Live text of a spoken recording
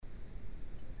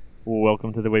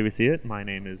Welcome to The Way We See It. My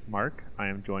name is Mark. I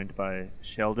am joined by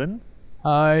Sheldon,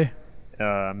 Hi.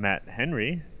 Matt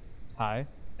Henry, Hi.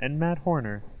 and Matt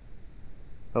Horner.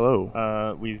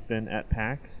 Hello. We've been at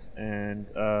PAX, and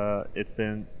it's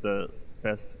been the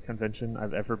best convention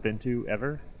I've ever been to,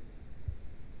 ever.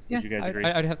 Would you guys agree?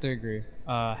 I'd have to agree.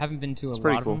 Haven't been to a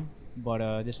pretty lot cool. of them,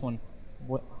 but this one,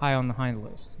 high on the hind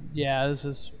list. Yeah, this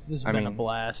has I been a mean-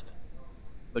 blast.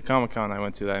 The Comic-Con I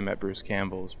went to that I met Bruce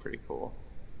Campbell was pretty cool.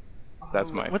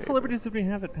 That's my What favorite. celebrities did we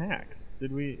have at PAX?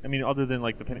 Did we? I mean, other than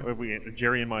like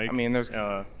Jerry and Mike. I mean, there's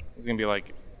going to be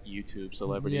like YouTube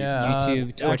celebrities. Yeah, YouTube,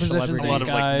 Twitch acquisitions celebrities. a lot of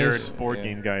like guys. nerd board Yeah.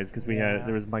 game guys because we had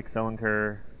there was Mike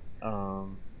Selinker.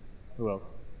 Who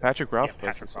else? Patrick Rothfuss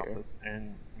Patrick is here. Rothfuss,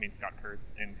 and I mean Scott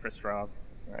Kurtz and Chris Straub.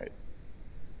 Right.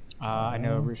 I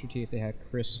know Rooster Teeth. They had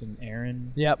Chris and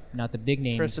Aaron. Yep. Not the big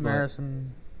names. Chris but-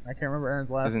 Marison. I can't remember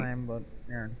Aaron's last Isn't- name, but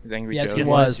Aaron. Is Angry Yes, Joe he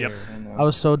there? was. Yep. And, I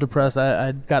was so depressed.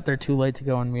 I got there too late to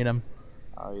go and meet him.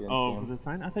 Oh, you didn't see Oh, him? for the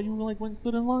sign? I thought you went and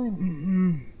stood in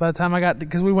line. By the time I got,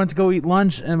 because we went to go eat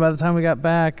lunch, and by the time we got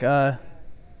back,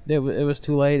 it was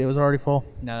too late. It was already full.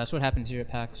 No, that's what happens here at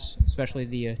PAX, especially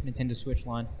the Nintendo Switch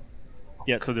line.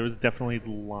 Yeah, so there was definitely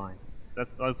lines.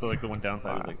 That's like the one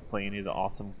downside of like playing any of the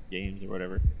awesome games or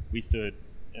whatever. We stood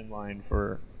in line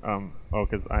for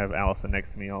because I have Allison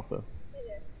next to me also.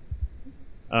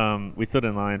 We stood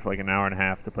in line for like an hour and a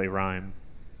half to play Rhyme,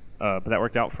 but that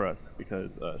worked out for us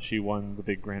because she won the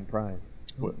big grand prize.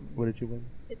 What did you win?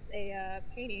 It's a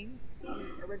painting,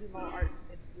 original art.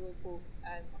 It's really cool,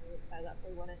 and I'm really excited that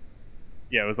we won it.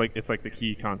 Yeah, it's like the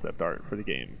key concept art for the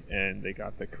game, and they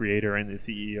got the creator and the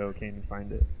CEO came and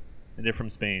signed it, and they're from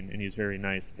Spain, and he was very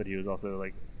nice, but he was also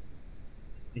like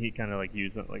he kind of like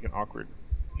used like an awkward.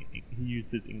 He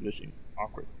used his English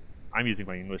awkward. I'm using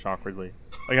my English awkwardly.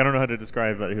 Like I don't know how to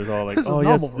describe it. He was all like, This is "Oh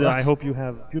normal yes, for I us." hope you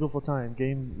have beautiful time.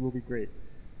 Game will be great."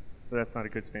 But that's not a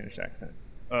good Spanish accent.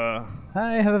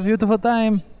 Hi, have a beautiful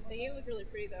time. The game was really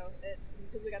pretty though,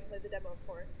 because we got to play the demo, of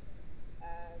course.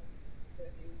 So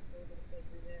if you still going to play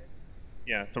through there.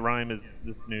 Yeah, so Rhyme is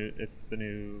this new. It's the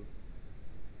new.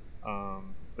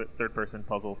 It's the third-person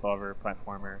puzzle solver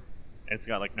platformer. And it's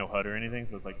got like no HUD or anything,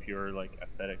 so it's like pure like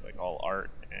aesthetic, like all art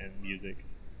and music.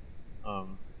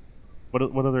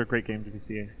 What other great games did you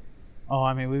see? Oh,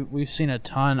 I mean, we've seen a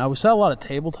ton. We saw a lot of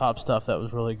tabletop stuff that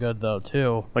was really good though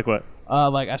too. Like what?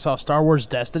 Like I saw Star Wars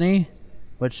Destiny,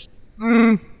 which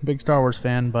big Star Wars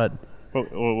fan, but What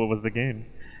was the game?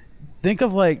 think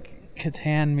of like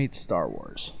Catan meets Star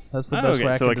Wars. That's the best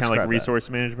way I so can like kind of describe like that. resource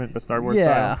management, but Star Wars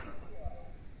Yeah. style.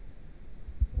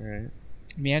 All right.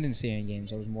 I mean, I didn't see any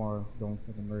games. I was more going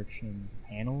for the merch and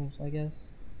panels, I guess.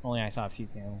 Only I saw a few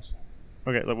panels.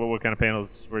 Okay. Like, what kind of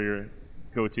panels were your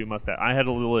go-to must-have? I had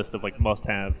a little list of like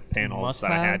must-have panels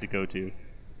that I Must-have? had to go to.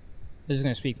 This is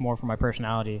going to speak more for my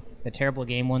personality. The Terrible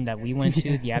Game one that we went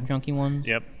to, the App Junkie one.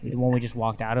 Yep. The one we just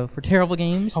walked out of for Terrible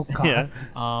Games. Oh God. Yeah.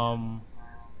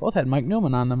 Both had Mike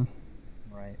Newman on them.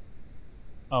 Right.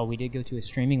 Oh, we did go to a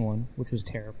streaming one, which was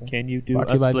terrible. Can you do Brought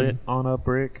to a you by split on a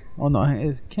brick? Oh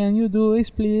no! Can you do a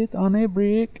split on a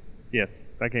brick? Yes,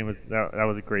 that game was that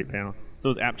was a great panel. So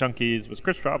it was App Junkies, was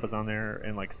Chris Straub was on there,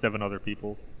 and like 7 other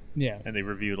people, Yeah. and they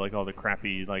reviewed like all the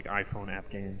crappy like iPhone app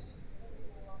games.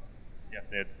 Yes,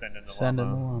 they had Send in the Send in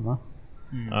the Llama.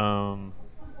 llama.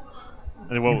 And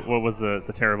then what was the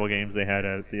terrible games they had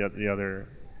at the other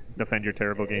Defend Your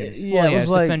Terrible Games? Yeah, it was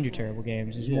it's like Defend Your Terrible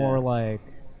Games. It's more like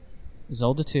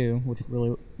Zelda 2, which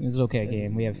really it was okay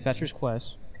game. We have Fester's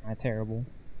Quest, kind of terrible,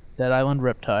 Dead Island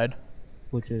Riptide.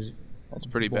 which is That's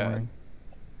pretty boring.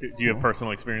 bad. Do you have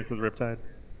personal experience with Riptide?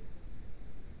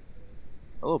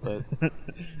 A little bit. I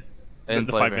The didn't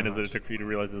play 5 very minutes that it much. took for you to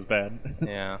realize it was bad.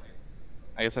 Yeah.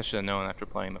 I guess I should have known after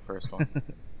playing the first one. Like,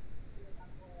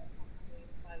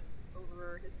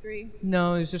 over history.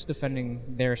 No, it's just defending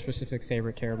their specific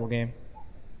favorite terrible game.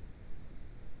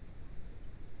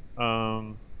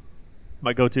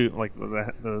 My go-to, like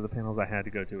the panels I had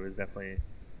to go to, is definitely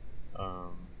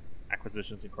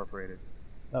Acquisitions Incorporated.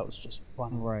 That was just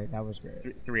fun. Right, that was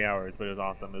great. 3 hours, but it was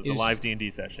awesome. It was a Is- live D&D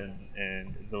session,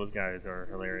 and those guys are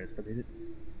hilarious. But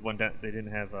they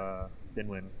didn't have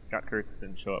Binwin. Scott Kurtz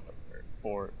didn't show up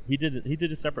for. He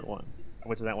did a separate one. I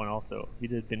went to that one also. He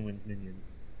did Binwin's Minions.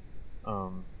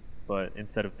 But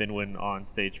instead of Binwin on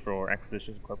stage for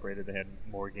Acquisitions Incorporated, they had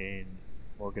Morgan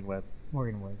Webb.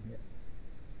 Morgan Wood. Yeah.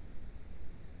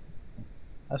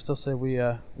 I still say we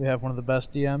have one of the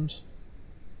best DMs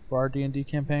for our D&D I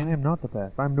campaign. am not the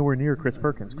best. I'm nowhere near Chris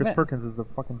Perkins. Chris Man. Perkins is the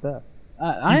fucking best.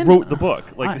 I He wrote the book.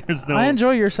 Like, there's no. I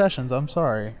enjoy your sessions. I'm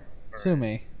sorry. Sue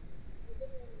me.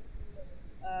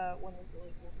 One was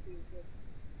really cool too. It's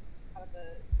kind of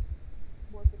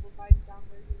a more simplified down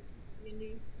version.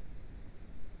 D&D.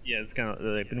 Yeah, it's kind of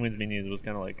like Pinwin's Minions was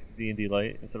kind of like D&D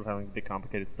light instead of having a big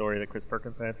complicated story that Chris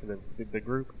Perkins had for the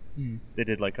group. They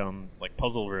did like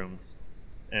puzzle rooms,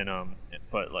 and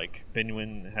but like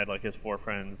Pinwin had like his 4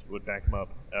 friends would back him up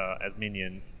as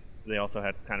minions. They also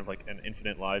had kind of like an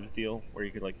infinite lives deal where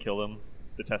you could like kill them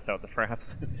to test out the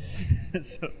traps.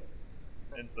 so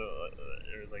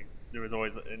there was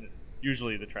always, and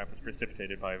usually the trap was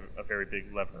precipitated by a very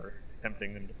big lever,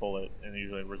 tempting them to pull it, and it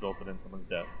usually resulted in someone's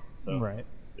death. So Right. it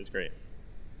was great.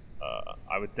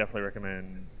 I would definitely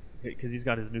recommend, because he's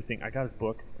got his new thing. I got his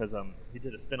book because he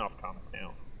did a spin-off comic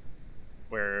now,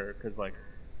 where because like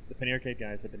the Penny Arcade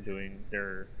guys have been doing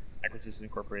their Acquisitions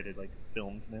Incorporated like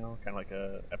films now, kind of like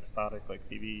a episodic like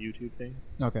TV YouTube thing.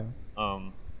 Okay.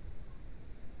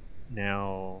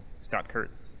 Now Scott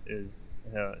Kurtz is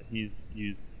he's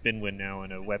used Binwin now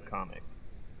in a webcomic,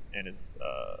 and it's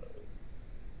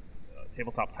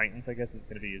Tabletop Titans, I guess, is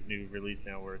going to be his new release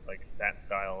now, where it's like that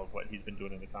style of what he's been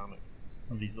doing in the comic.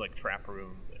 These like trap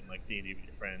rooms and like D&D with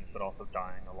your friends, but also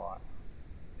dying a lot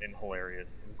in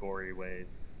hilarious and gory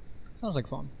ways. Sounds like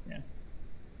fun. Yeah.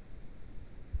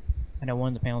 I know one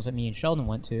of the panels that me and Sheldon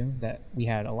went to that we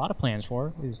had a lot of plans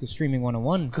for. It was the Streaming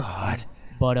 101. God.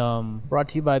 But Brought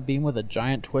to you by Beam with a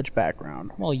giant Twitch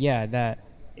background. well, yeah, that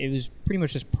it was pretty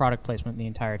much just product placement the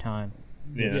entire time.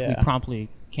 Yeah. We promptly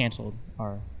canceled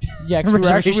our. Yeah, because we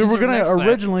Reservations were for gonna next time.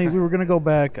 originally we were gonna go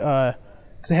back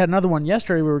because they had another one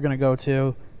yesterday we were gonna go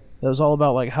to that was all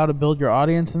about like how to build your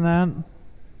audience and that.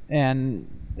 And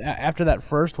after that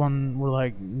first one, we're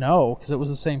like no, because it was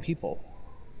the same people.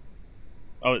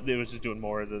 Oh, it was just doing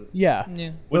more of the. Yeah, Yeah.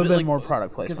 a Was little it bit more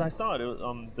product Because placement. I saw it. It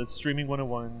was, the Streaming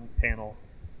 101 panel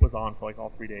was on for like all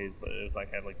 3 days, but it was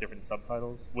like had like different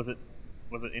subtitles. Was it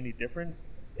any different?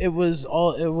 It was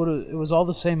all it was all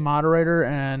the same moderator,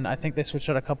 and I think they switched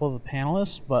out a couple of the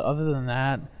panelists. But other than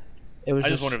that, it was I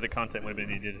just wonder if the content would have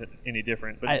been any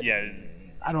different. But yeah,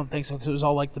 I don't think so because it was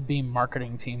all like the Beam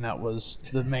marketing team that was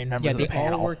the main members Yeah, of they the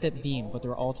panel all worked at Beam, but they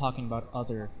were all talking about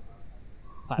other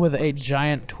with platforms, a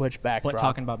giant Twitch backdrop. but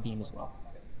talking about Beam as well.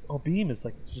 oh, Beam is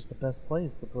like just the best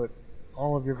place to put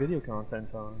all of your video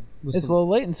content on. It's low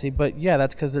latency, but yeah,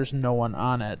 that's because there's no one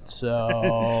on it.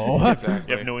 So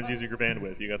Exactly. If no one's using your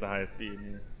bandwidth, you got the highest speed.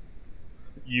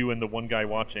 You and the one guy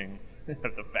watching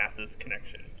have the fastest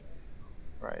connection.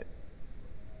 Right.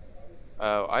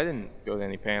 I didn't go to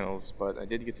any panels, but I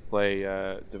did get to play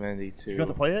Divinity 2. You got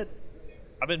to play it?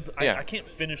 Yeah. I can't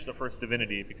finish the first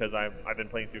Divinity because I've been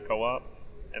playing through co-op,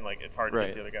 and like it's hard to Right.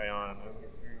 get the other guy on.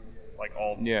 Like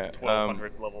all Yeah,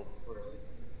 1,200 levels.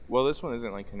 Well, this one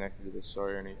isn't like connected to the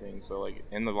story or anything. So like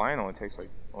in the line, it takes like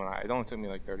it only took me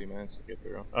like 30 minutes to get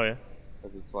through Oh yeah.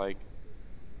 because it's like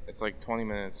 20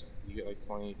 minutes. You get like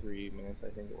 23 minutes, I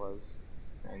think it was,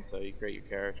 and so you create your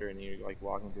character and you're like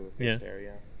walking through the fixed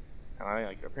area. And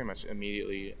I pretty much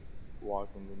immediately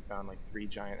walked in and found like 3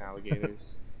 giant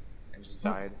alligators and just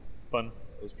died. Fun.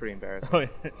 It was pretty embarrassing. Oh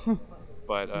yeah.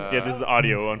 But Yeah, this is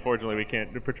audio. Unfortunately, we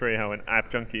can't portray how an app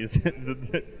junkies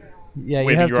yeah, you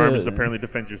waving have your to. arms apparently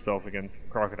defends yourself against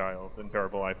crocodiles in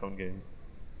terrible iPhone games.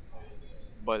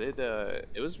 But it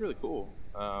was really cool.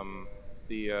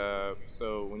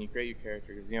 So when you create your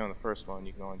character, because in the first one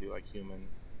you can only do like human.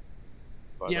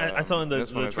 But, Yeah, I saw in the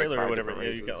this one there's, like, trailer or 5 whatever.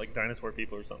 different Yeah, you got races. like dinosaur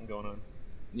people or something going on.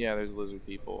 Yeah, there's lizard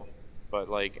people, but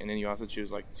like, and then you also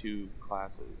choose like 2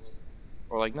 classes,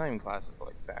 or like not even classes, but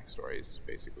like backstories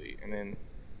basically. And then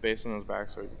based on those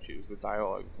backstories you choose, the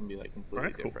dialogue can be like completely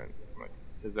that's cool. different, like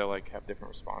because they'll like have different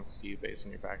responses to you based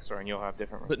on your backstory, and you'll have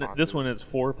different But responses. this one is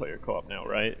 4-player co-op now,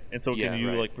 right? And so Yeah, can you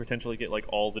right. like potentially get like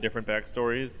all the different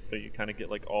backstories, so you kind of get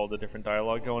like all the different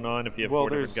dialogue going on if you have Well, 4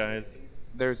 different guys?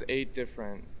 There's 8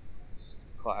 different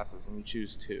classes, and you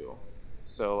choose 2.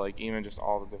 So like even just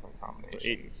all the different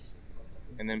combinations,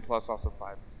 and then plus also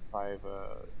five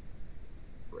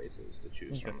races to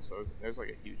choose Okay. from. So there's like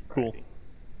a huge Cool. variety. I'm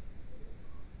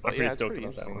But pretty yeah, it's stoked pretty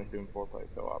about that interesting one. like doing 4-player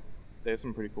co-op. They have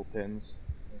some pretty cool pins.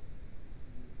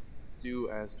 Do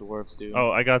as dwarves do. Oh,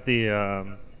 I got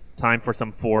the time for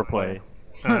some foreplay.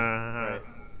 Right.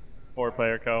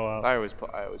 4-player co-op. I always play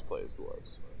as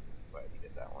dwarves, so I had to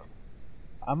get that one.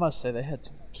 I must say they had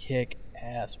some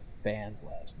kick-ass bands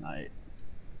last night.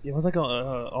 It was like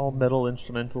all metal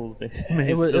instrumentals, basically.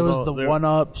 It was all- the they're- One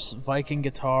Ups, Viking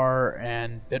Guitar,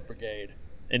 and Bit Brigade.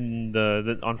 And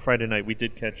on Friday night, we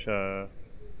did catch Arisen.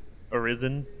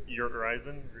 Arisen?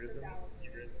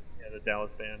 Yeah, the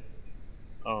Dallas band.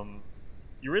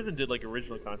 Arisen did like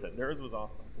original content. Theirs was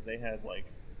awesome because they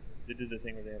did the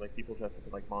thing where they had like people dressed up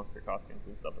in like monster costumes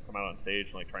and stuff to come out on stage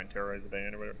and like try and terrorize the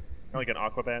band or whatever. Kind of like an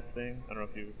Aquabats thing. I don't know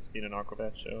if you've seen an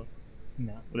Aquabats show.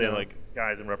 No. They had like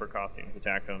guys in rubber costumes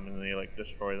attack them, and they like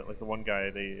destroy them. Like the one guy,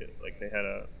 they had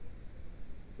a.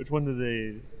 Which one did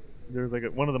they? There was like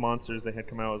one of the monsters they had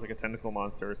come out as like a tentacle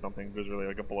monster or something. It was really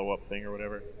like a blow up thing or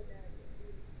whatever.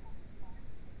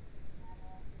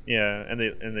 Yeah, and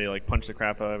they like punch the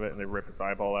crap out of it and they rip its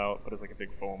eyeball out, but it's like a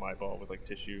big foam eyeball with like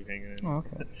tissue hanging in. Oh,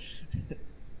 okay.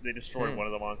 They destroyed one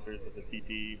of the monsters with the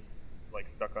TP like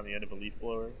stuck on the end of a leaf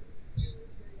blower.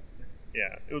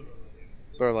 Yeah, it was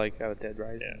sort of like Dead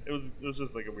Rising. Yeah, it was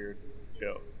just like a weird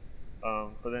show.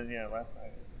 But then last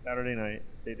night, Saturday night,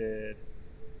 they did.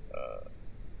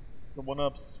 So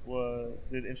 1UPs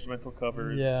did instrumental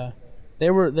covers. Yeah, they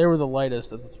were the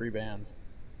lightest of the 3 bands.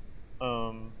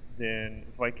 Then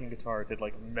Viking Guitar did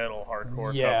like metal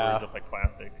hardcore Yeah. covers of like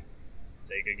classic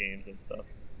Sega games and stuff.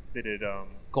 They did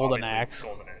Golden obviously Axe.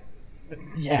 Golden Axe.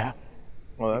 Yeah,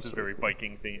 Well, Which that's is very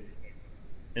Viking themed.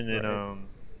 And then Right.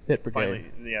 Bit Brigade. finally,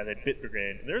 they had Bit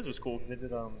Brigade. And theirs was cool because they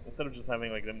did instead of just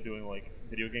having like them doing like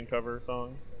video game cover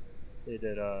songs, they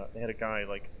did they had a guy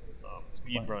like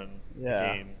speed run the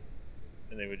Yeah. game,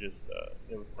 and they would just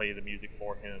they would play the music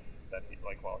for him that he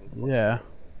like while he's playing. Yeah, it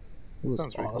was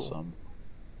sounds pretty cool. awesome.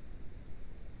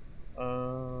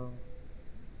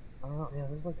 I don't know. Yeah,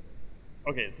 there's like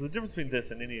okay. So the difference between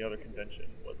this and any other convention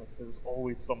was like there was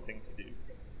always something to do.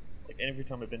 Like every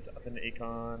time I've been to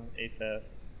A-Con,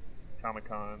 A-Fest,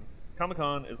 Comic-Con.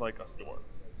 Comic-Con is like a store.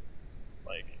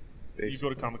 Like you go to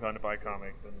Basically. Comic-Con to buy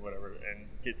comics and whatever, and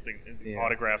get Yeah.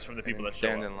 autographs from the people that show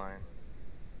stand up. in line.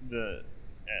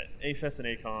 At A-Fest and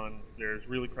A-Con, there's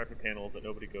really crappy panels that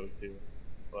nobody goes to,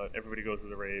 but everybody goes to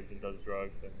the raves and does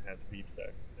drugs and has weed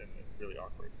sex, and it's really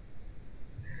awkward.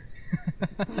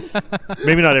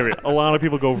 Maybe not every. A lot of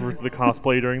people go for the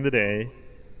cosplay during the day,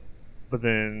 but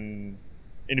then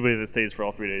anybody that stays for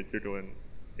all 3 days, they're doing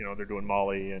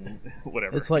Molly and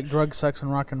whatever. It's like drug, sex,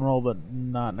 and rock and roll, but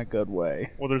not in a good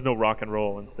way. well, there's no rock and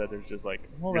roll. Instead, there's just like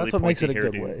Well, really that's what makes it a pointy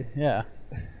good way. hairdos. Yeah,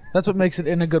 that's what makes it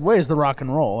in a good way is the rock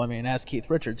and roll. I mean, ask Keith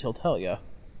Richards, he'll tell you.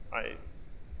 I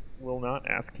will not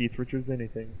ask Keith Richards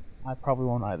anything. I probably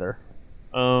won't either.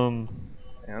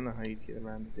 I don't know how you'd get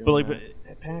around to doing But like, that.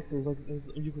 but at PAX,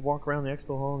 you could walk around the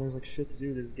expo hall and there's like shit to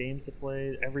do. There's games to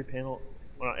play. Every panel,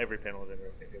 well, not every panel is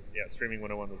interesting. 'Cause, yeah, Streaming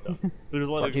 101 was done. But there's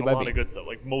a lot Brought to you by of me. good stuff.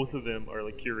 Like most of them are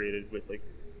like curated with like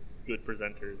good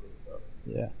presenters and stuff.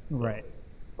 Yeah. Right.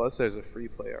 Plus, there's a free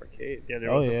play arcade. Yeah,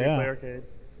 there Oh, was a free yeah. play arcade.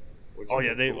 which Oh is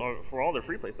yeah, they cool. for all their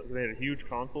free play stuff. They had a huge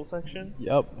console section,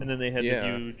 Yep. and then they had Yeah.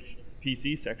 the huge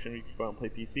PC section where you could go out and play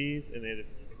PCs, and they had a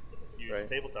huge Right.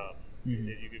 tabletop. Mm-hmm.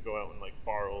 And you could go out and like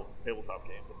borrow tabletop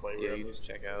games and play. Yeah, wherever. you just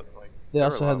check out like. They there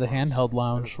also were a had the lot of ones. handheld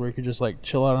lounge where you could just like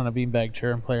chill out on a beanbag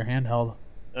chair and play your handheld.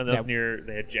 And that was Yeah. near.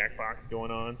 They had Jackbox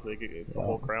going on, so they could get the Yeah.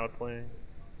 whole crowd playing.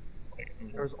 Like,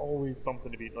 there's always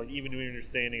something to be like. Even when you're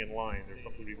standing in line, there's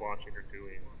something to be watching or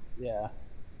doing. Yeah.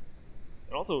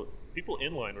 And also, people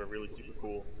in line were really super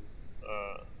cool.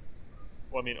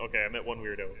 Well, I mean, okay, I met one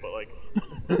weirdo, but like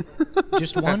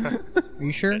Just one? Are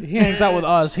you sure? He hangs out with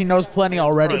us. He knows plenty the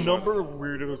already. number of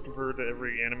weirdos compared to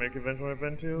every anime convention I've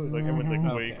been to is like everyone's like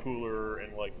way Okay. cooler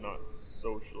and like not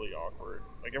socially awkward.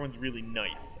 Like everyone's really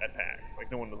nice at PAX. Like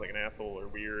no one was like an asshole or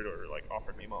weird or like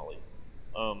offered me Molly.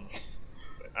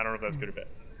 I don't know if that's good or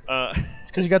bad. It's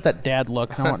because you got that dad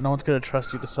look. No one's gonna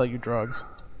trust you to sell you drugs.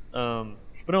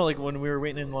 But no, like when we were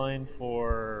waiting in line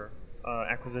for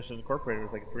Acquisitions Incorporated, it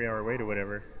was like a 3-hour wait or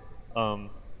whatever.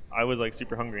 I was like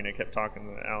super hungry and I kept talking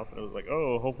to Alice and I was like,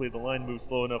 oh, hopefully the line moves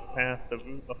slow enough past a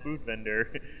food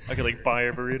vendor. I could like buy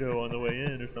a burrito on the way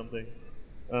in or something.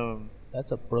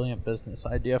 That's a brilliant business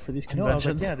idea for these No, I was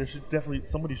conventions. like, yeah, there should definitely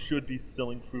somebody should be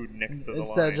selling food next to the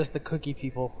Instead line. of just the cookie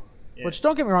people. Yeah. Which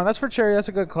don't get me wrong, that's for charity. That's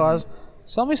a good cause.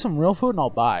 Sell me some real food and I'll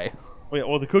buy. Oh, yeah,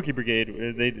 well, the Cookie Brigade,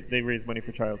 they raised money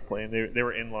for Child's Play, and they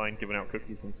were in line giving out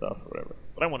cookies and stuff or whatever.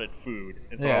 But I wanted food,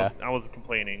 and so Yeah. I was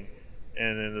complaining,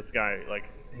 and then this guy, like,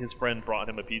 his friend brought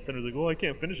him a pizza, and he was like, "Oh, I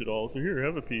can't finish it all, so here,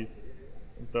 have a piece."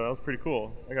 And so that was pretty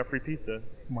cool. I got free pizza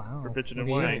Wow. for pitching in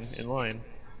Very line. nice. In line.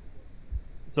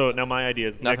 So now my idea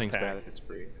is Nothing's next bad PAX, if it's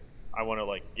free. I want to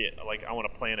I want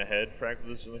to plan ahead for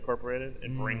Acquisitions Incorporated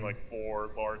and bring like 4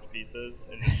 large pizzas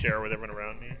and just share with everyone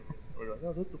around me. We're like,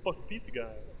 oh, that's the fucking pizza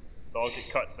guy. So I'll get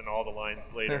cuts in all the lines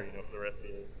later, for the rest of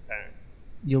the PAX.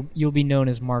 You'll be known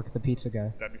as Mark the Pizza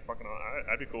Guy. That'd be fucking.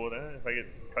 I'd be cool with that if I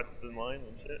get cuts in line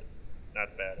and shit.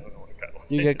 That's bad. I don't want to cut.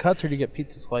 Do you get cuts or do you get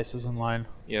pizza slices in line?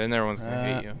 Yeah, then everyone's gonna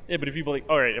hate you. Yeah, but if you like,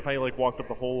 all right, if I like walked up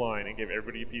the whole line and gave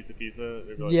everybody a piece of pizza,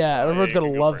 they'd be like, Yeah, "Oh, everyone's you gonna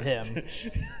can go love first."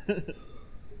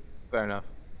 Fair enough.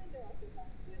 I know I feel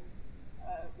bad too.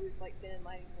 We were just like standing in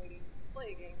line waiting to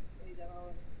play a game, play a demo,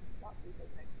 and Doc was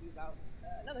like next to you about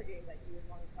another game that you would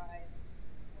want to try. And,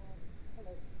 I don't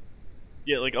know, just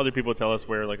Yeah, like other people tell us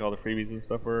where like all the freebies and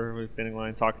stuff were. We're standing in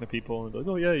line talking to people and be like,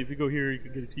 oh yeah, if you go here, you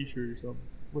can get a T-shirt or something.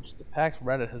 Which the PAX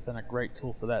Reddit has been a great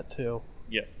tool for that too.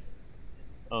 Yes.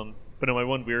 But no, my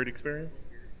one weird experience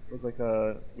was like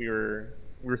we were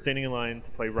standing in line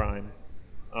to play Rhyme,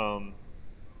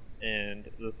 and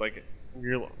this like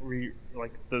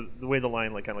like the way the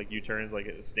line like kind of like U-turns like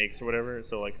it snakes or whatever.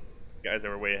 So like guys that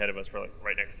were way ahead of us were like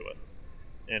right next to us,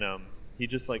 and he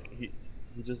just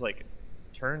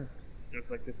turned. It was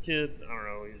like this kid, I don't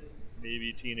know, he's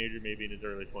maybe a teenager, maybe in his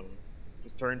early 20s,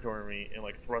 just turned toward me and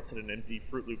like thrusted an empty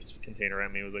Fruit Loops container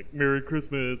at me. It was like, "Merry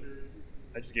Christmas."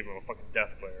 I just gave him a fucking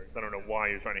death glare because I don't know why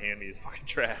he was trying to hand me his fucking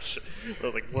trash. I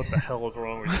was like, "What the hell is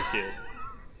wrong with your kid?"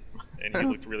 And he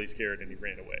looked really scared and he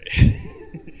ran away.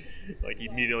 Like he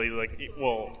immediately but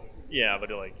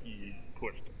like he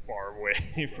pushed far away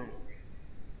from.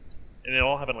 And it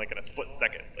all happened like in a split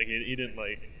second. Like he didn't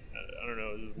like. I don't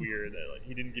know. It was weird that like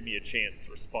he didn't give me a chance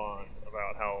to respond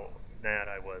about how mad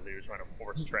I was. He was trying to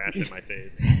force trash in my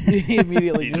face. He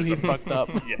immediately knew he fucked up.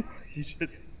 Yeah, he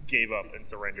just gave up and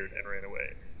surrendered and ran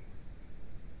away.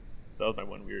 That was my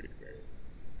one weird experience.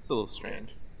 It's a little strange.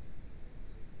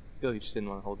 I feel like he just didn't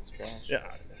want to hold his trash. Yeah.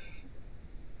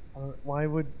 Why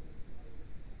would?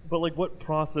 But like, what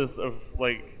process of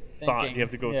like thought do you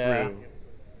have to go through?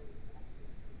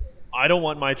 I don't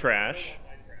want my trash.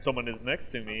 Someone is next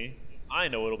to me. I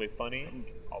know it'll be funny.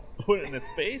 I'll put it in his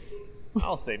face.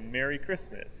 I'll say Merry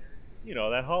Christmas. You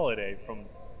know, that holiday from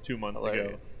 2 months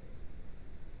ago.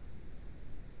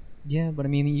 Yeah, but I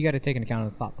mean, you got to take into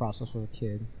account the thought process for a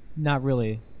kid. Not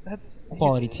really. That's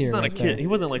quality tier. He's not like a kid. that. He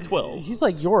wasn't like 12. He's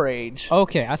like your age.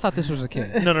 Okay, I thought this was a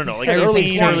kid. No. Like early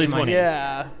 20s.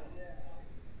 Yeah.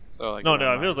 So like No.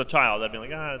 If it was a child, I'd be like,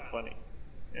 it's funny.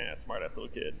 Yeah, smart ass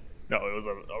little kid. No, it was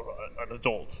an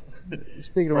adult.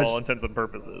 Speaking for of all which, intents and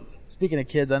purposes. Speaking of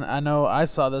kids, I know I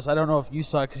saw this. I don't know if you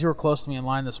saw it because you were close to me in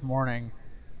line this morning.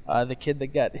 The kid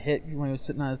that got hit when he was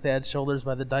sitting on his dad's shoulders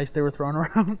by the dice they were throwing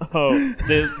around. Oh,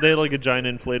 they had like a giant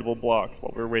inflatable blocks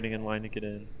while we were waiting in line to get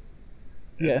in.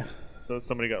 Yeah. So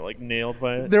somebody got like nailed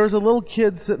by it. There was a little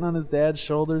kid sitting on his dad's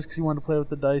shoulders because he wanted to play with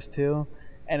the dice too,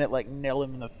 and it like nailed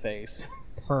him in the face.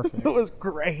 Perfect. It was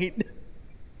great.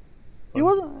 He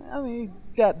wasn't. I mean,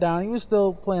 he got down. He was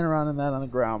still playing around in that on the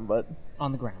ground, but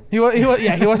On the ground. he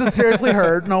wasn't seriously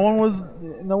hurt.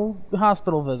 No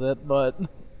hospital visit, but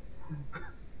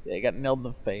yeah, he got nailed in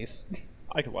the face.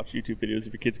 I could watch YouTube videos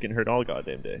of your kids getting hurt all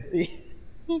goddamn day.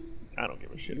 I don't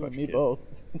give a shit You about and me your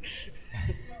kids.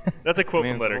 both. That's a quote I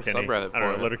mean, from there's a Letterkenny. whole I subreddit don't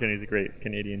know. for it. Letterkenny's a great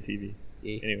Canadian TV.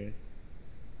 Yeah. Anyway.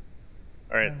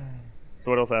 All right.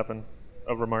 So what else happened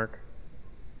of remark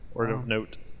or of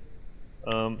note?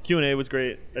 Q&A was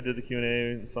great. I did the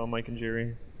Q&A and saw Mike and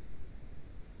Jerry.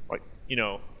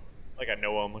 Like, I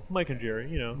know them. Like Mike and Jerry,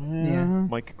 Yeah.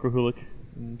 Mike Krahulik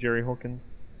and Jerry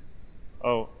Holkins.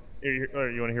 Oh, you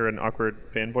want to hear an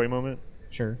awkward fanboy moment?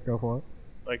 Sure, go for it.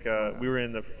 Like, we were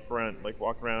in the front, like,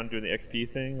 walking around doing the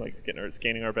XP thing, like,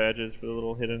 scanning our badges for the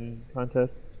little hidden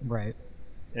contest. Right.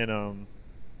 And,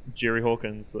 Jerry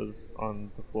Holkins was on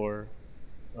the floor,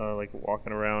 like,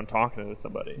 walking around talking to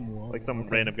somebody. Whoa, like, some okay.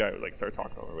 random guy would, like, start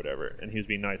talking to him or whatever, and he was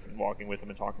being nice and walking with him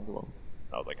and talking to him.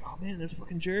 I was like, oh, man, there's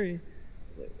fucking Jerry.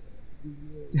 Like,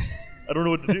 I don't know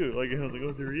what to do. Like, I was like,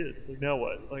 oh, there he is. Like, now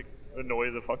what? Like,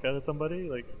 annoy the fuck out of somebody?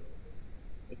 Like,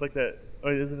 it's like that,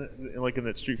 isn't it? Like in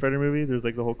that Street Fighter movie, there's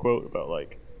like the whole quote about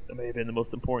like, it may have been the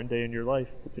most important day in your life,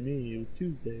 but to me, it was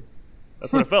Tuesday.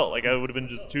 That's what it felt like. I would have been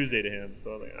just Tuesday to him.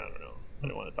 So I was like, I don't know. I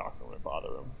didn't want to talk to him and bother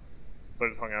him. So I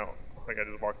just hung out. Like I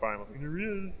just walked by him. I was like, there he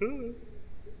is.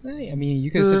 Hey, I mean,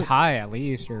 you could have said hi at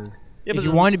least, or Yeah, if but you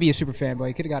then- wanted to be a super fanboy,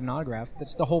 you could have got an autograph.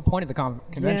 That's the whole point of the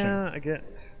convention. Yeah, I get.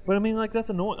 But I mean, like that's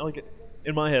annoying. Like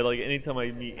in my head, like anytime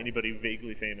I meet anybody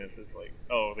vaguely famous, it's like,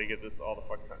 oh, they get this all the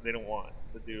fucking time. They don't want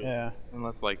to do. Yeah.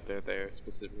 Unless like they're there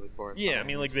specifically for it. Yeah, I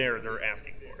mean, like they're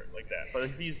asking for it like that. But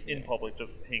if he's in public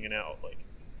just hanging out, like,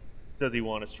 does he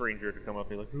want a stranger to come up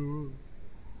and be like, ooh?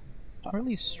 Or at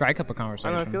least strike up a I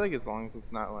conversation. don't know. I feel like as long as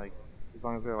it's not like, as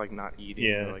long as they're like not eating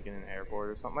Yeah. or like in an airport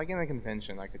or something, like in a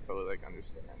convention, I could totally like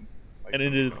understand. Like, And it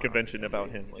someone is a going convention on about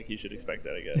something. him. Like he should expect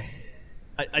that, I guess.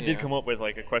 I did Yeah. come up with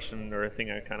like a question or a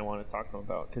thing I kind of want to talk to him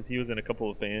about because he was in a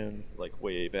couple of bands like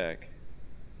way back,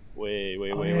 way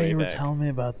You back. were telling me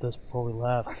about this before we I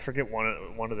left. forget one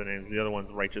of the names. The other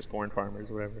one's Righteous Corn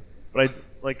Farmers or whatever. But I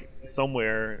like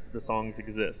somewhere the songs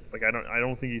exist. Like I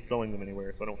don't think he's selling them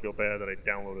anywhere, so I don't feel bad that I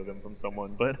downloaded them from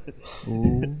someone. But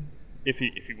Ooh. if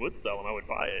he would sell them, I would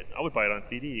buy it. I would buy it on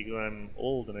CD because I'm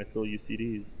old and I still use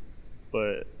CDs.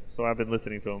 But so I've been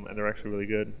listening to them and they're actually really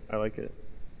good. I like it.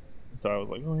 So I was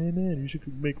like, oh hey man, you should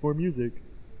make more music.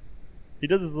 He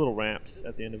does his little raps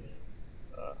at the end of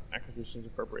acquisitions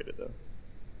appropriated though.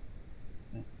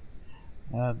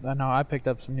 I know I picked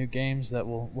up some new games that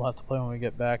we'll have to play when we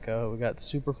get back. We got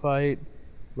Super Fight,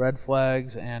 Red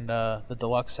Flags, and the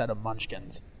deluxe set of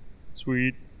Munchkins.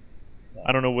 Sweet.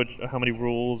 I don't know how many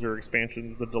rules or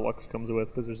expansions the deluxe comes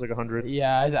with, but there's like 100.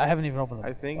 Yeah, I haven't even opened the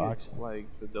I think box. it's like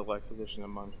the deluxe edition of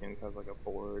Munchkins has like a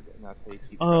board, and that's how you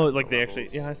keep. Oh, track of like the they levels.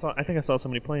 actually. Yeah, I think I saw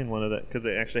somebody playing one of that because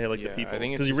they actually had like the Yeah, people. I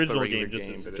think it's Because the just the original regular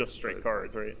game game, but just straight it's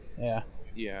cards, like- right? Yeah.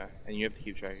 Yeah, and you have to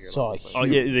keep track of your Saw levels. a Oh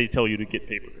yeah, they tell you to get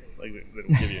paper. Like they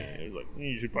don't give you. It was like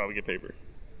you should probably get paper.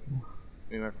 Me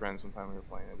and my friends, one time we were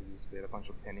playing it, we had a bunch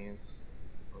of pennies.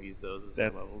 We used those as our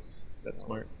levels. That's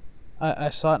smart. I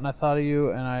saw it and I thought of you,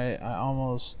 and I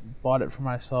almost bought it for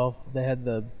myself. They had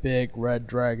the big Red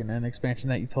Dragon Inn expansion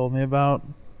that you told me about.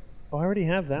 Oh, I already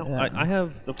have that one. Yeah. I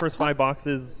have the first 5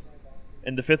 boxes,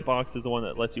 and the 5th box is the one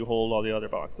that lets you hold all the other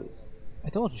boxes. I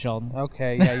told you, Sheldon.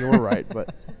 Okay, yeah, you were right,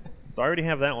 but So I already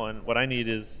have that one. What I need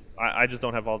is I just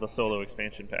don't have all the solo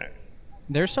expansion packs.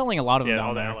 They're selling a lot of them Yeah, down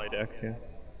all the there. ally decks. Yeah.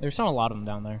 They're selling a lot of them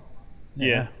down there.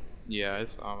 Yeah. Yeah,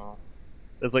 it's I don't know.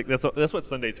 It's like that's what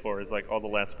Sunday's for. Is like all the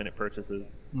last minute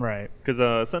purchases. Right.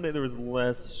 Because Sunday there was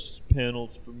less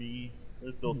panels for me.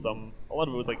 There's still some. A lot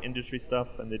of it was like industry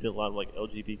stuff, and they did a lot of like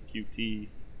LGBTQT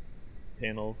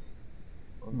panels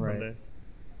on Right. Sunday.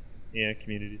 Yeah,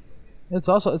 community.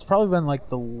 it's probably been like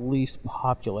the least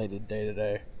populated day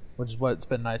today, which is what's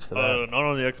been nice for that. Not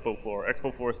on the expo floor.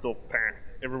 Expo floor is still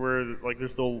packed everywhere. Like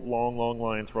there's still long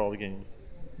lines for all the games.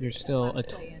 There's still a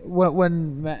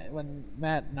When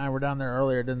Matt and I were down there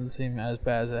earlier, it didn't seem as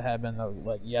bad as it had been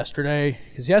like yesterday.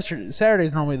 Because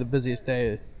Saturday's normally the busiest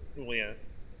day. Well, yeah.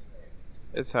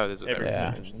 It's how it is with every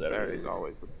Yeah. convention. Saturday's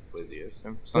always the busiest,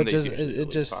 and So it Sunday's just usually the it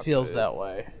least just feels populated. that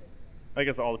way. I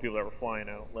guess all the people that were flying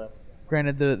out left.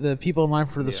 Granted, the people in line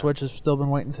for the Yeah. Switch have still been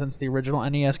waiting since the original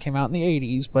NES came out in the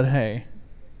 '80s. But hey,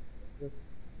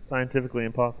 That's scientifically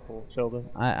impossible, Sheldon.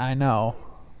 I know,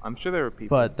 I'm sure there were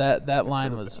people. but that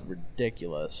line was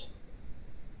ridiculous.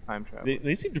 time travel.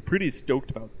 They seemed pretty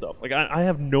stoked about stuff. Like I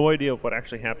have no idea what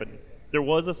actually happened. There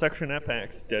was a section at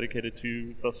PAX dedicated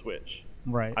to the Switch.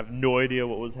 right. I have no idea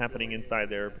what was happening inside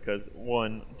there because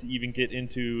one, to even get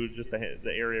into just the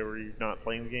area where you're not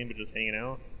playing the game but just hanging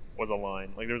out was a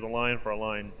line. Like there was a line for a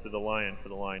line to the line for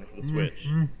the line for the Switch,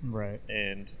 Right.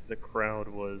 and the crowd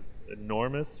was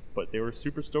enormous. But they were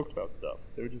super stoked about stuff.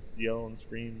 They would just yell and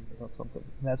scream about something.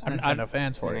 That's I'm- Nintendo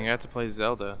fans for And I you. got to play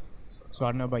Zelda. So I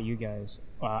don't know about you guys.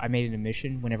 I made it a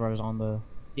mission whenever I was on the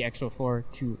expo floor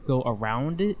to go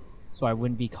around it, so I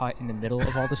wouldn't be caught in the middle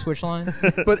of all the Switch line.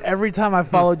 But every time I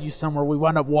followed you somewhere, we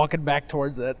wound up walking back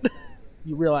towards it.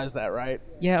 You realize that, right?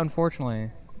 Yeah,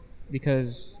 unfortunately,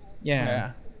 because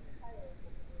yeah.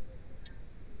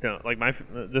 Yeah, like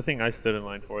the thing I stood in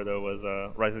line for though was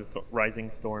Rising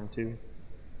Storm 2,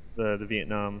 the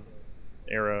Vietnam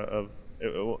era of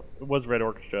it was Red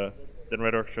Orchestra. Then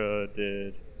Red Orchestra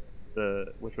did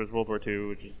which was World War II,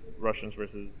 which is Russians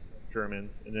versus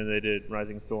Germans, and then they did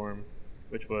Rising Storm,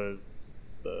 which was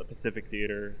the Pacific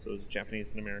Theater, so it was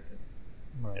Japanese and Americans.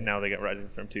 Right. And now they got Rising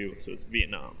Storm 2, so it's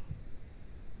Vietnam.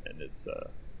 And it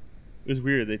was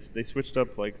weird. They switched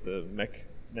up like the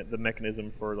mechanism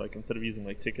for like instead of using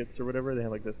like tickets or whatever, they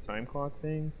had like this time clock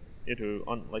thing. You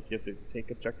have to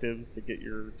take objectives to get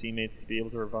your teammates to be able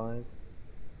to revive.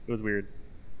 It was weird.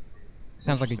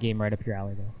 Sounds like a game right up your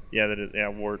alley, though. Yeah,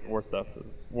 war stuff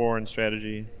is war and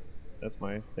strategy. That's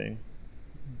my thing.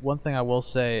 One thing I will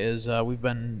say is we've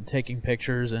been taking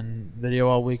pictures and video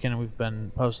all weekend, and we've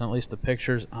been posting at least the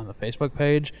pictures on the Facebook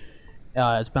page.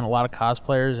 It's been a lot of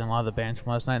cosplayers and a lot of the bands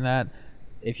from last night and that.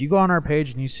 If you go on our page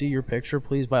and you see your picture,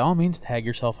 please, by all means, tag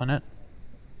yourself in it.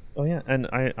 Oh yeah, and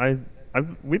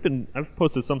I've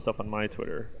posted some stuff on my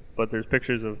Twitter, but there's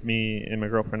pictures of me and my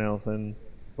girlfriend Allison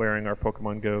wearing our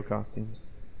Pokemon Go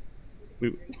costumes. We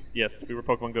were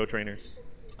Pokemon Go trainers.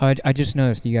 I just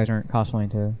noticed you guys aren't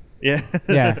cosplaying too. Yeah.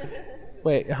 Yeah.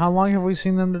 Wait, how long have we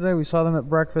seen them today? We saw them at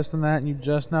breakfast and that, and you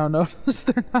just now noticed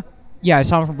they're not. Yeah, I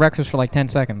saw them for breakfast for like 10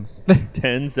 seconds.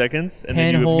 10 seconds, and 10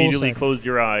 then you whole immediately seconds. closed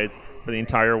your eyes for the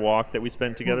entire walk that we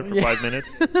spent together for 5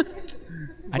 minutes. I Would didn't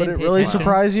it pay really attention.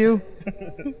 surprise you?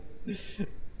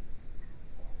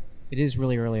 It is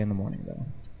really early in the morning, though.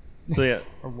 So yeah,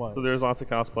 Or was? so there's lots of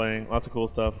cosplaying, lots of cool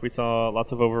stuff. We saw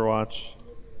lots of Overwatch.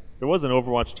 There was an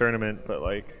Overwatch tournament, but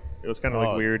like it was kind of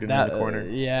like weird in the corner.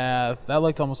 Yeah, that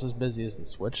looked almost as busy as the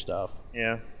Switch stuff.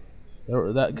 Yeah.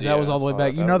 Because that Yeah, was all the I way saw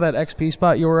back. that. You know that That XP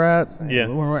spot you were at? Yeah.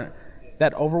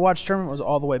 That Overwatch tournament was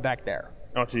all the way back there.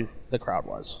 Oh jeez. The crowd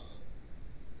was.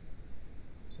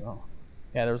 So,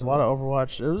 Yeah, there was a lot of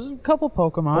Overwatch. There was a couple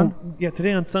Pokemon. Oh, yeah,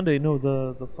 today on Sunday, no,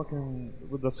 the fucking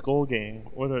with the Skull Gang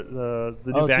or the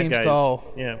new bad Team guys.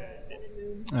 Skull. Yeah,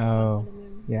 Oh,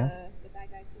 yeah. The bad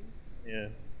guy team. yeah,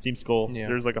 Team Skull. Yeah.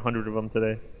 There's like 100 of them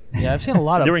today. Yeah, I've seen a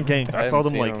lot of. They were in gangs. I saw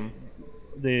haven't them seen like 'em.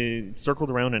 they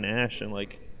circled around in Ash and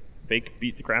like fake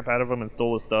beat the crap out of him and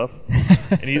stole his stuff.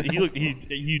 And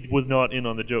he was not in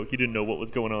on the joke. He didn't know what was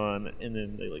going on, and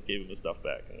then they like gave him his stuff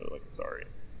back. And they were like, "I'm sorry,"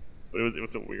 but it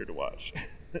was so weird to watch.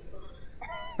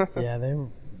 Yeah,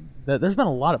 there's been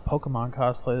a lot of Pokemon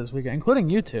cosplay this weekend, including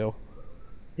you two.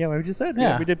 Yeah, we just said.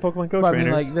 Yeah. We did Pokemon Go But I mean,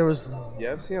 trainers. like there was.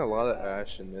 Yeah, I've seen a lot of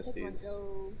Ash and Pokemon Misty's.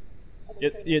 Go.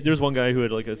 Yeah, there's one guy who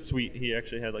had like a sweet. He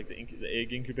actually had like the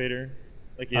egg incubator,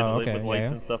 like he had Oh, like, okay, with lights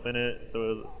yeah. and stuff in it. So it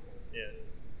was, yeah,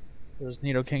 There was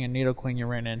Nidoking and Nidoqueen you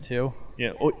ran into.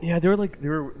 yeah. Oh, yeah. They were like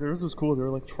theirs was cool. They were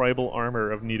like tribal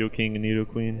armor of Nidoking and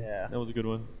Nidoqueen. Yeah. that was a good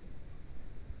one.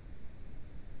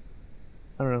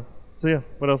 I don't know. So yeah,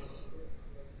 what else?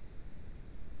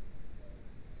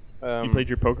 You played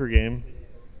your poker game.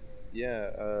 Yeah,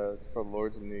 it's called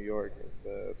Lords of New York. It's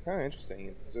kind of interesting.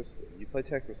 It's just you play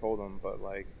Texas Hold'em, but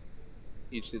like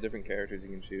each of the different characters you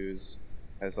can choose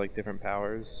has like different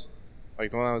powers.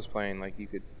 Like the one I was playing, like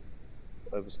it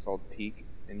was called Peak,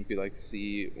 and you could like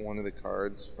see one of the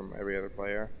cards from every other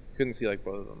player. You couldn't see like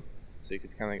both of them, so you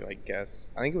could kind of like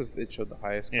guess. I think it showed the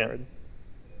highest Yeah. card,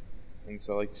 and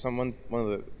so like one of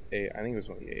the I think it was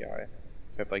one of the AI.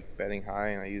 Kept like betting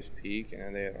high, and I used Peak,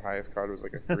 and the highest card was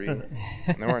like a 3. And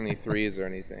there weren't any 3s or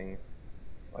anything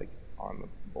like on the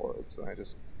board, so I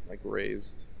just like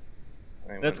raised.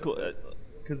 And I That's went cool with it.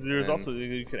 because there's And- also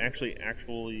you can actually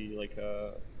like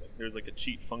there's like a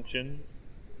cheat function.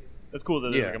 That's cool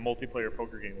that there's Yeah. like a multiplayer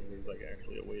poker game where there's like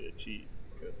actually a way to cheat.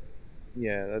 Because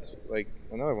Yeah, that's like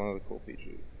another one of the cool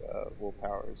features.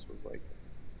 Powers was like,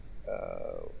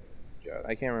 God,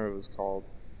 I can't remember what it was called,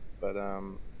 but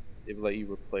it would let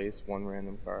you replace one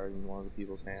random card in one of the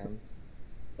people's hands.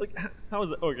 like how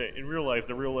is it okay in real life?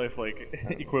 The real life like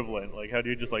equivalent. Like how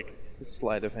do you just like Just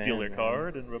sleight of steal hand, their man.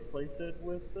 card. card and replace it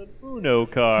with an Uno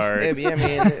card? Yeah, but yeah, I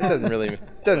mean, it doesn't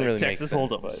really Texas make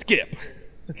sense. Hold'em. But, Skip.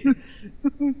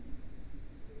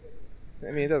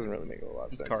 I mean, it doesn't really make a lot of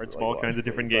Just sense. cards like, from all kinds of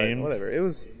logically, different but games. Whatever. It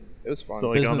was fun. So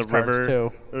like on Business the cards,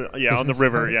 river, too. Yeah, on the Business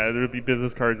river, cards. yeah, there would be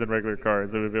business cards and regular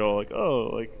cards. It would be all like,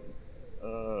 oh, like,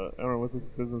 I don't know what's the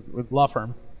business. What's Law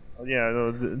firm. Yeah,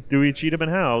 no, Dewey Cheatham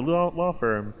and Howe law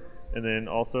firm, and then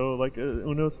also like a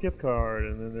Uno skip card,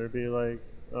 and then there'd be like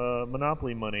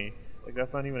Monopoly money. Like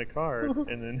that's not even a card, and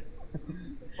then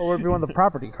Or it'd be one of the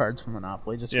property cards from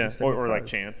Monopoly. Just yeah, for the sticker or like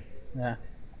cards. chance. Yeah.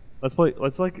 Let's play.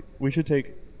 Let's like we should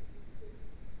take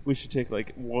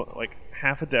like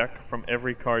half a deck from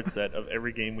every card set of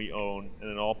every game we own, and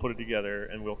then all put it together,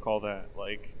 and we'll call that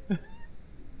like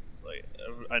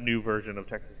a new version of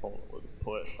Texas Hold'em. We'll just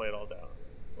play it all down.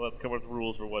 We'll have to come up with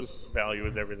rules for what value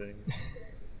is everything.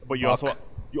 But you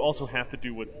also have to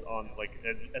do what's on like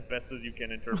as best as you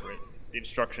can interpret the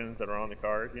instructions that are on the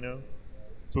card. You know.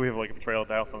 So we have like a Betrayal at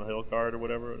the House on the Hill card or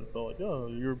whatever, and it's all like, oh,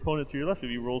 your opponent to your left of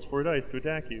you rolls 4 dice to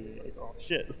attack you. And you're like, oh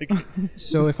shit. Like,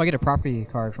 So if I get a property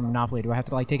card from Monopoly, do I have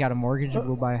to like take out a mortgage and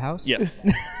go buy a house? yes.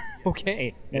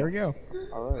 Okay, there we go.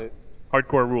 All right.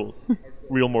 Hardcore rules.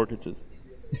 Real mortgages.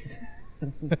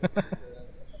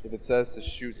 If it says to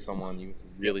shoot someone, you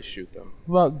really shoot them.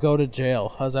 What about go to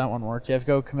jail? How's that one work? You have to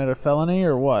go commit a felony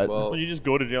or what? Well, When you just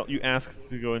go to jail, you ask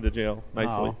to go into jail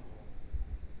nicely. Oh.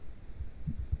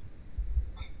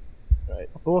 right.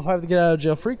 But what if I have to get out of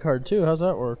jail free card too? How's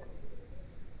that work?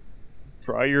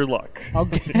 Try your luck.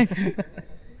 Okay.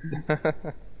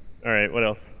 All right, what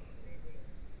else?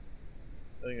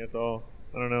 I think that's all.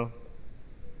 I don't know.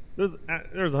 There's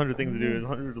 100 things to do. There's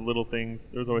 100 little things.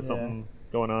 There's always Yeah. something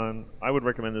going on. I would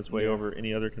recommend this way over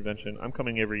any other convention. I'm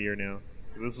coming every year now.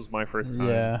 'Cause this was my first time.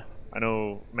 Yeah. I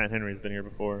know Matt Henry's been here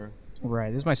before.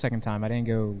 Right, this is my second time. I didn't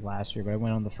go last year, but I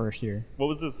went on the first year. What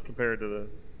was this compared to the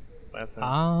last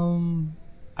time?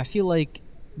 I feel like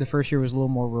the first year was a little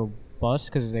more robust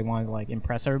because they wanted to like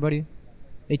impress everybody.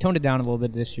 They toned it down a little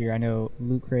bit this year. I know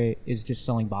Loot Crate is just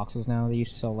selling boxes now. They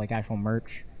used to sell like actual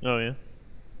merch. Oh yeah.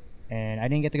 And I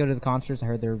didn't get to go to the concerts. I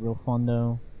heard they're real fun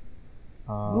though.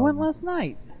 We went last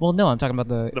night. Well, no, I'm talking about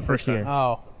the first first year. time.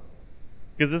 Oh.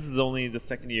 Because this is only the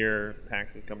second year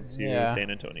PAX is coming to Yeah. San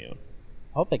Antonio.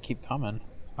 I hope they keep coming.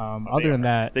 Other than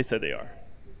that, They said they are.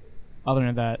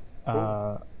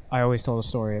 I always tell the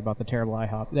story about the terrible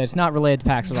IHOP. It's not related to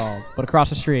PAX at all, but across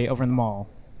the street over in the mall,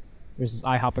 there's this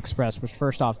IHOP Express, which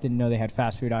first off, didn't know they had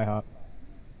fast food IHOP.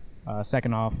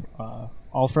 Second off,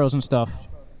 all frozen stuff,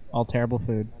 all terrible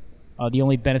food. The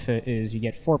only benefit is you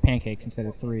get 4 pancakes instead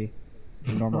of 3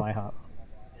 in normal IHOP.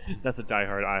 That's a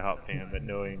diehard IHOP fan, but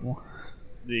knowing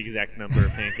the exact number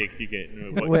of pancakes you get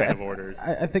and what Wait, kind of orders.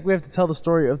 I think we have to tell the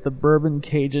story of the bourbon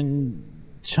Cajun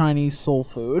Chinese soul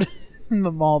food in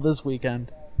the mall this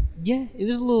weekend. Yeah, it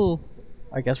was a little.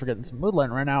 I guess we're getting some mood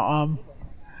lighting right now.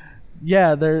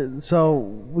 Yeah, there. So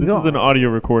we This is an audio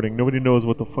recording. Nobody knows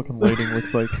what the fucking lighting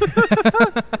looks like.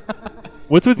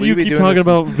 What's with you be keep doing talking this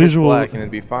in about pitch visual? black and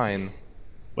it'd be fine.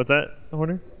 What's that, I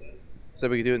wonder? So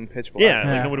we could do it in pitch black. Yeah,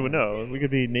 Yeah. like nobody would know. We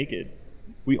could be naked.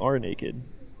 We are naked.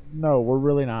 No, we're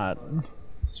really not.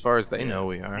 As far as they know,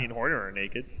 we are. Me and Horner are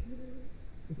naked.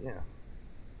 Yeah.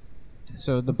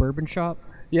 So the bourbon shop.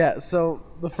 Yeah. So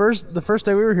the first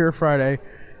day we were here, Friday,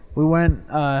 we went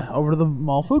over to the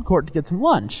mall food court to get some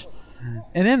lunch,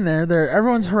 and in there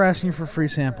everyone's harassing you for free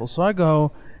samples. So I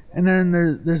go, and then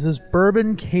there's this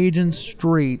bourbon Cajun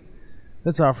street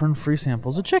that's offering free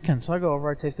samples of chicken. So I go over,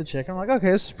 I taste the chicken. I'm like,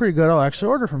 okay, this is pretty good. I'll actually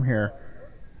order from here.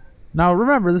 Now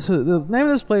remember, the name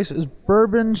of this place is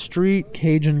Bourbon Street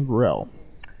Cajun Grill.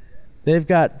 They've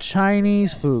got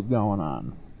Chinese food going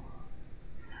on.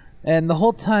 And the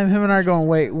whole time him and I are going,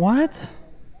 wait, what?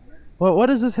 What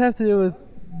does this have to do with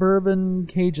bourbon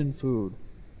Cajun food?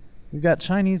 We've got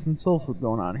Chinese and soul food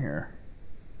going on here.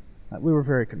 We were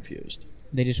very confused.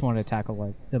 They just wanted to tackle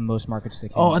like the most markets they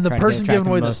can. Oh, and the try to person attract giving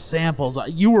away the most- samples,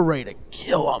 you were ready to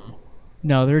kill them.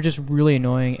 No, they were just really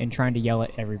annoying and trying to yell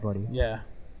at everybody. Yeah.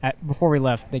 Before we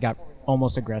left, they got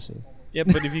almost aggressive. Yeah,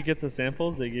 but if you get the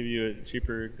samples, they give you a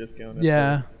cheaper discount. at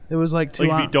Yeah. It was like the- two.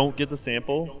 Like if you don't get the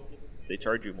sample, they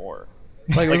charge you more.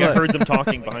 Like, Like I look. heard them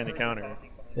talking behind the counter.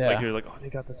 Yeah. Like you're like, oh, they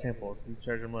got the sample. You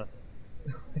charge them less.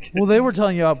 Well, they were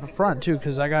telling you up front too,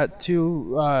 because I got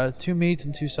two meats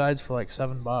and two sides for like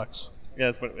 $7. Yeah,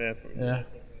 that's what. Yeah, that's what Yeah.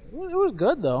 It was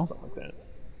good though. something like that.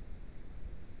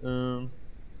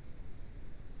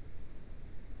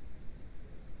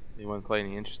 Anyone play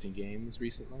any interesting games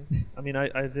recently? I mean, I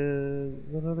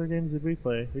did. What other games did we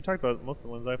play? We talked about most of the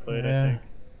ones I played. Yeah. I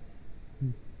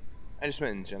think. I just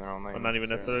meant in general. Not even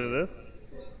necessarily this.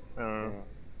 I don't know.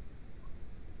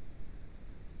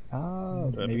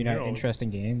 Oh, But maybe not you're old. interesting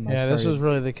game. I Yeah, this started- was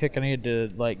really the kick I needed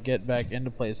to like get back into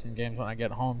play some games when I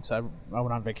get home. Because I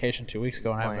went on vacation 2 weeks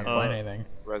ago and I haven't been Playing. playing anything.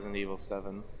 Resident Evil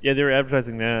 7. Yeah, they were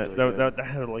advertising that. really That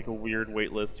had like a weird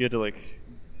wait list. You had to like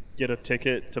get a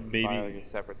ticket to Buy like maybe a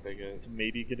separate ticket.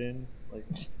 get in. Like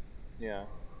Yeah.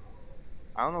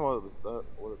 I don't know what it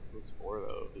was for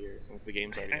though here, since the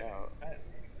game's already out.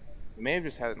 They may have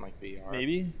just had it in like VR.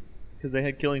 maybe because they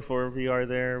had Killing Floor VR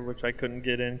there, which I couldn't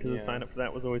get in because the Yeah. sign up for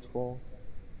that was always full.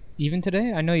 Even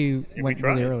today, I know you And went we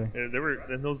tried. really early. They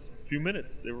were in those few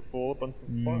minutes. They were full up on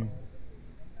some slots.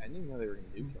 I didn't even know they were gonna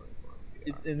do Killing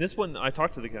Floor. In this one, I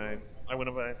talked to the guy. I went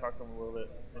over and I talked to him a little bit,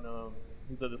 and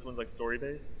he said this one's like story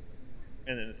based,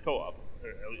 and then it's co-op.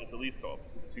 It's at least co-op.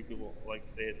 Two people, like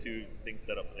they had two things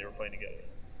set up and they were playing together.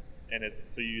 And it's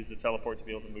so you use the teleport to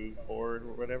be able to move forward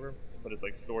or whatever. But it's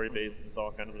like story based and it's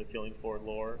all kind of the Killing Floor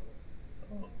lore.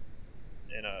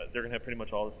 And they're gonna have pretty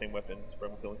much all the same weapons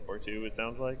from Killing Floor 2. It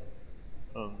sounds like.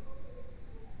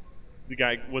 The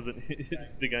guy wasn't.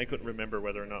 The guy couldn't remember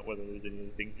whether there was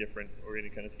anything different or any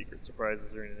kind of secret surprises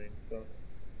or anything. So.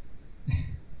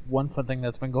 One fun thing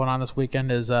that's been going on this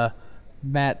weekend is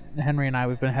Matt, Henry, and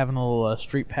we've been having a little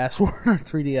street pass war on our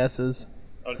 3DSs.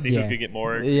 Oh, to see Yeah. who could get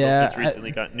more. Yeah, Just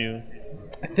recently got new.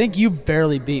 I think you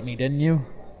barely beat me, didn't you?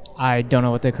 I don't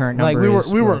know what the current number Like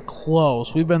is. we were but-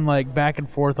 close. We've been like back and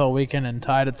forth all weekend and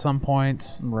tied at some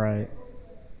points. right.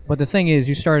 But the thing is,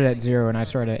 you started at 0 and I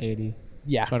started at 80.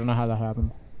 Yeah. So I don't know how that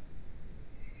happened.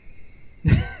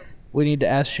 We need to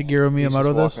ask Shigeru He's just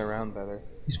Miyamoto this. walking around better.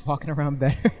 He's walking around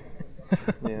better.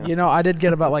 Yeah. You know, I did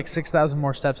get about like 6,000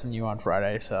 more steps than you on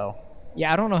Friday, so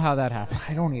Yeah, I don't know how that happened.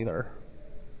 I don't either.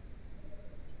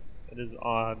 It is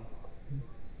odd.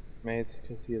 Maybe it's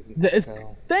because he isn't Th- XL.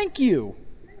 Thank you.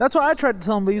 That's what I tried to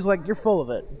tell him, but he's like, "You're full of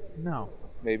it." No.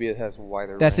 Maybe it has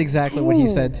wider. That's range. exactly what he Ooh.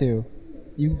 said too.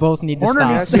 You both need to Horner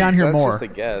stop. needs to be on here That's more. just a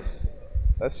guess.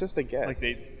 That's just a guess. Like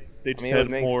they just I mean, it had would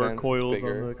make more sense, it's coils on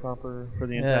bigger. the copper for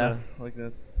the Yeah. antenna. Like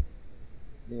this.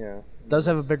 Yeah. Does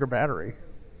have a bigger battery.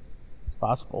 It's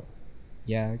possible.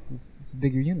 Yeah, it's a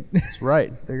bigger unit. It's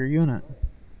right. Bigger unit.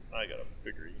 I got a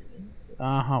bigger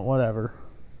unit. Whatever.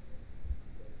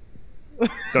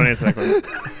 Don't answer that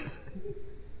question.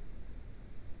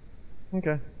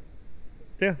 Okay.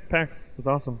 So yeah, PAX was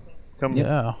awesome. Come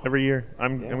Yeah. every year.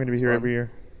 I'm Yeah, going to be it's here fun. every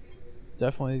year.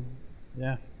 Definitely.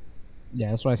 Yeah. Yeah,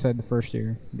 that's what I said the first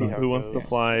year. See how Who it wants to goes.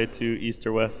 fly to East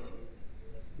or West?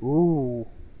 Ooh.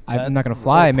 I'm not gonna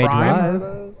fly. I may Prime?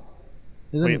 drive.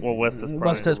 Wait, well, West is Prime.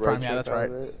 West is Road Prime. Yeah, trip that's right.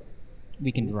 out of it.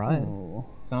 We can drive. Ooh.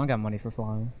 So I don't got money for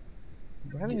flying.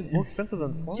 Driving is more expensive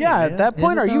than flying. Yeah, man. at that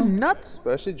point, it are you though? nuts?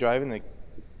 Especially driving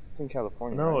it's in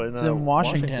California. No, right? It's in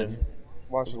Washington.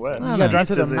 Washington. West. You gotta drive East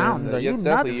through the is in- mountains. Are yeah, you it's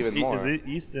nuts? definitely even more. Is it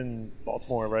east in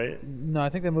Baltimore, right? No, I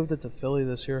think they moved it to Philly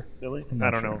this year. Philly? not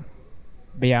I don't sure. know.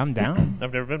 But yeah, I'm down.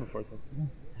 I've never been before. So.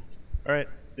 All right.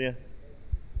 See ya.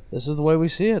 This is the way we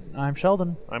see it. I'm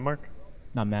Sheldon. I'm Mark.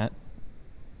 Not Matt.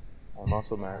 I'm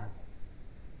also mad.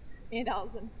 And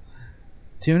Allison.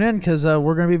 Tune in because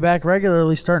we're going to be back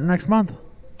regularly starting next month.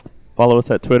 Follow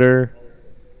us at Twitter,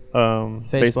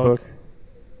 Facebook.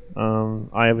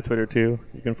 I have a Twitter too.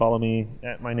 You can follow me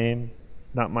at my name,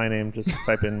 not my name. Just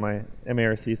type in my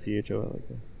MARCCHO. Like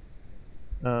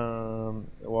that.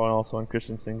 Well, also on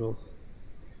Christian Singles,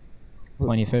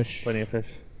 Plenty of fish. Plenty of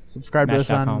Fish, Subscribe to us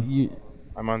on Match.com.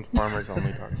 I'm on Farmers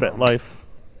Only. Fet Life,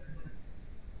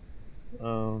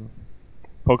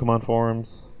 Pokemon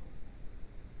forums.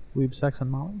 Weeb, Sex, and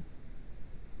Molly.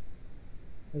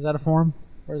 Is that a forum?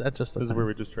 Or is that just a This is thing? where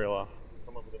we just trail off.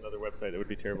 Come up with another website. It would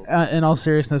be terrible. In all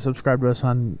seriousness, subscribe to us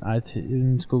on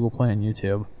iTunes, Google Play, and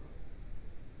YouTube.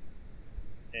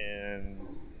 And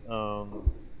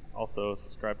also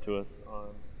subscribe to us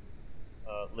on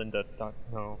Lynda.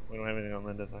 No, we don't have anything on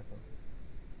Lynda.com.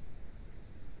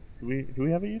 Do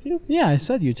we have a YouTube? Yeah, I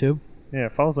said YouTube. Yeah,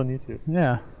 follow us on YouTube.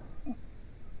 Yeah.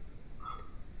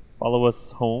 Follow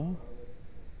us home.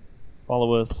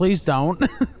 Follow us. Please don't.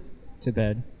 To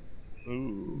bed.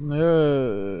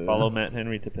 Ooh. Follow Matt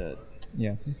Henry to bed.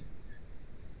 Yes.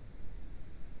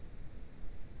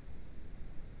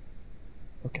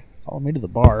 Okay. Follow me to the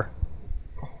bar.